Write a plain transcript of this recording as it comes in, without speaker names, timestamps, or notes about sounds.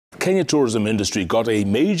Kenya tourism industry got a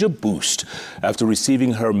major boost after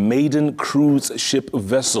receiving her maiden cruise ship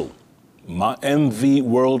vessel, MV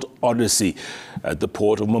World Odyssey, at the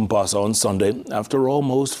port of Mombasa on Sunday after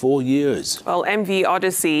almost 4 years. Well, MV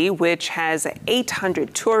Odyssey, which has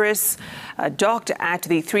 800 tourists, docked at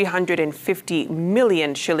the 350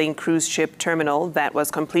 million shilling cruise ship terminal that was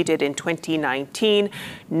completed in 2019.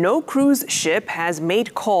 No cruise ship has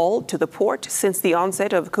made call to the port since the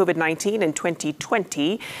onset of COVID-19 in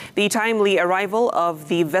 2020. The timely arrival of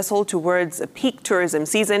the vessel towards peak tourism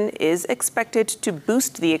season is expected to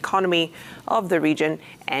boost the economy of the region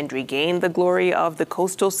and regain the glory of the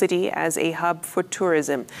coastal city as a hub for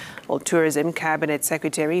tourism. Well, Tourism Cabinet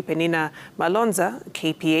Secretary Penina Malonza,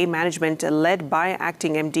 KPA management led by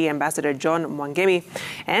Acting MD Ambassador John Mwangemi,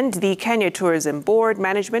 and the Kenya Tourism Board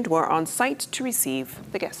management were on site to receive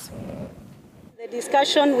the guests. The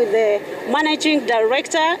discussion with the managing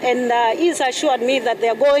director, and he's assured me that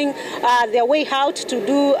they're going their way out to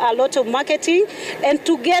do a lot of marketing, and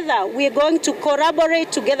together we're going to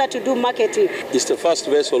collaborate together to do marketing. It's the first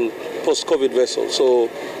vessel, post-COVID vessel, so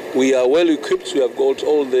we are well equipped. We have got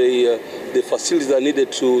all the facilities that are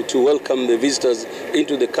needed to welcome the visitors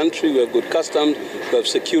into the country. We have good customs, we have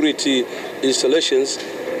security installations,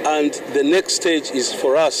 and the next stage is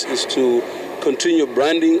for us is to continue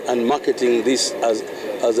branding and marketing this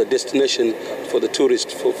as a destination for the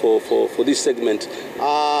tourists for this segment.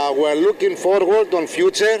 We're looking forward on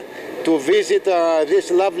future to visit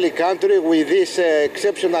this lovely country with this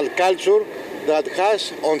exceptional culture that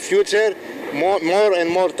has on future more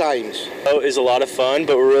and more times. It's a lot of fun,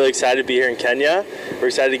 but we're really excited to be here in Kenya. We're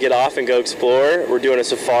excited to get off and go explore. We're doing a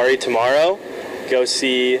safari tomorrow. Go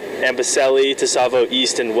see Amboseli, Tsavo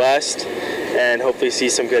East and West, and hopefully see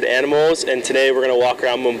some good animals. And today we're going to walk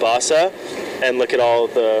around Mombasa and look at all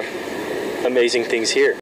the amazing things here.